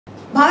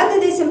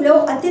భారతదేశంలో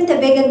అత్యంత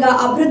వేగంగా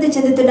అభివృద్ధి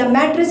చెందుతున్న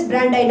మ్యాట్రెస్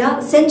బ్రాండ్ అయిన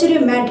సెంచరీ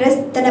మ్యాట్రెస్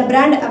తన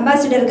బ్రాండ్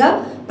అంబాసిడర్గా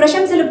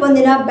ప్రశంసలు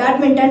పొందిన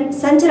బ్యాడ్మింటన్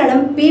సంచలనం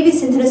పివి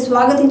సింధును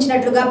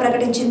స్వాగతించినట్లుగా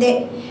ప్రకటించింది.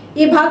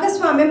 ఈ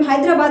భాగస్వామ్యం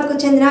హైదరాబాద్కు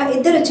చెందిన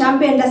ఇద్దరు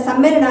ఛాంపియన్ల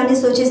సమ్మేళనాన్ని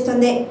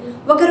సూచిస్తుంది.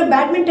 ఒకరు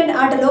బ్యాడ్మింటన్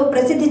ఆటలో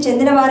ప్రసిద్ధి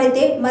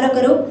చెందినవారైతే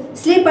మరొకరు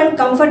స్లీప్ అండ్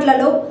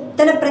కంఫర్ట్లలో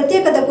తన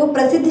ప్రత్యేకతకు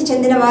ప్రసిద్ధి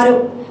చెందినవారు.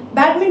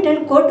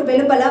 బ్యాడ్మింటన్ కోర్టు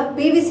వెలుపల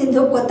పివి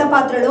సింధు కొత్త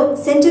పాత్రలో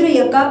సెంచరీ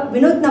యొక్క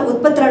వినూత్న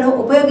ఉత్పత్తులను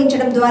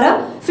ఉపయోగించడం ద్వారా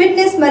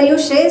ఫిట్నెస్ మరియు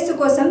శ్రేయస్సు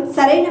కోసం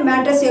సరైన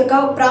మ్యాట్రెస్ యొక్క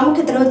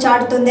ప్రాముఖ్యతను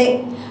చాటుతుంది.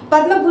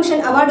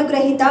 పద్మభూషణ్ అవార్డు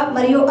గ్రహీత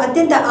మరియు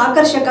అత్యంత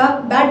ఆకర్షక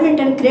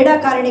బ్యాడ్మింటన్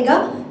క్రీడాకారిణిగా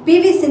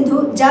పివి సింధు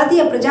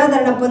జాతీయ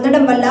ప్రజాదరణ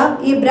పొందడం వల్ల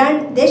ఈ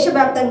బ్రాండ్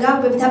దేశవ్యాప్తంగా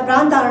వివిధ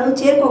ప్రాంతాలను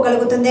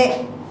చేరుకోగలుగుతుంది.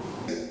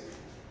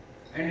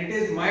 And it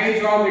is my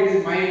job, it is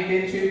my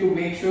intention to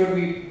make sure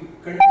we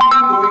continue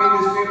going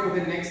this way for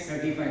the next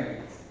 35 years.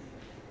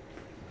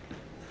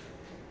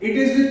 It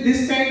is with this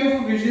kind of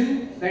a vision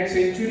that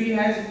Century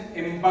has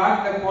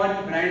embarked upon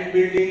brand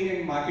building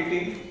and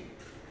marketing.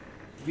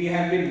 We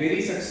have been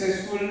very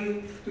successful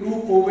through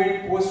COVID,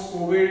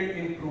 post-COVID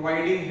in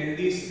providing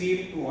healthy sleep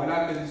to all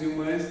our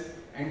consumers,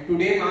 and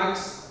today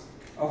marks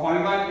a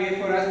hallmark day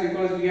for us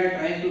because we are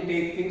trying to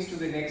take things to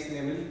the next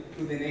level,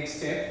 to the next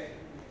step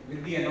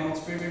with the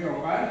announcement of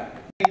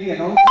the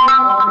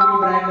new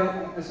brand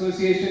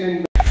association and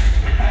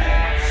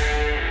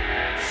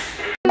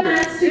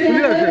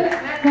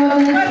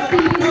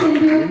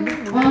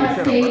on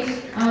stage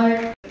are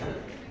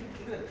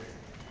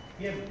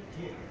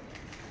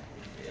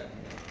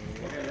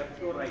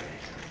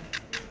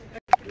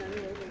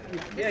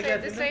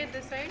this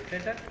side.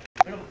 Center.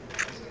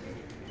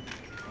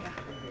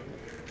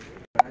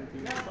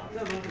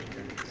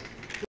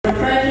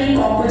 Proprietary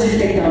composite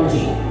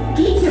technology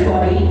keeps your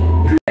body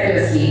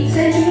better sleep.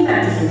 Century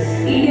mattresses,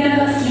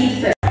 India's sleep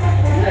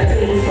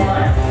luxury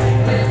smart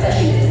with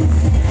specialists.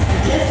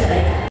 Just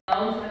like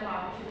announced a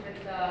partnership with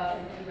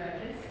Century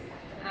Mattress,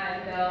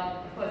 and of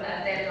course as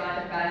their brand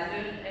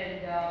ambassador,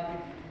 and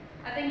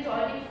I think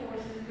joining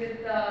forces with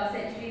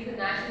Century is a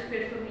natural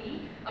fit for me.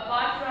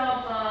 Apart from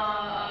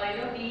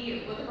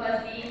both of us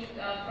being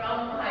from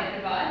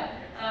Hyderabad,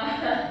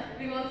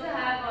 we also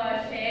have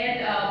shared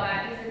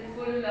values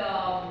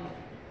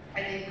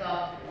and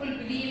full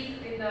belief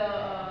in the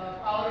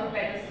power of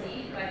better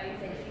sleep. I think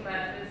Century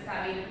Mattress,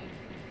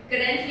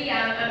 currently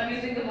I'm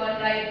using the one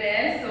right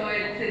there, so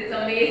it's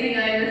amazing,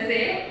 I must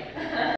say.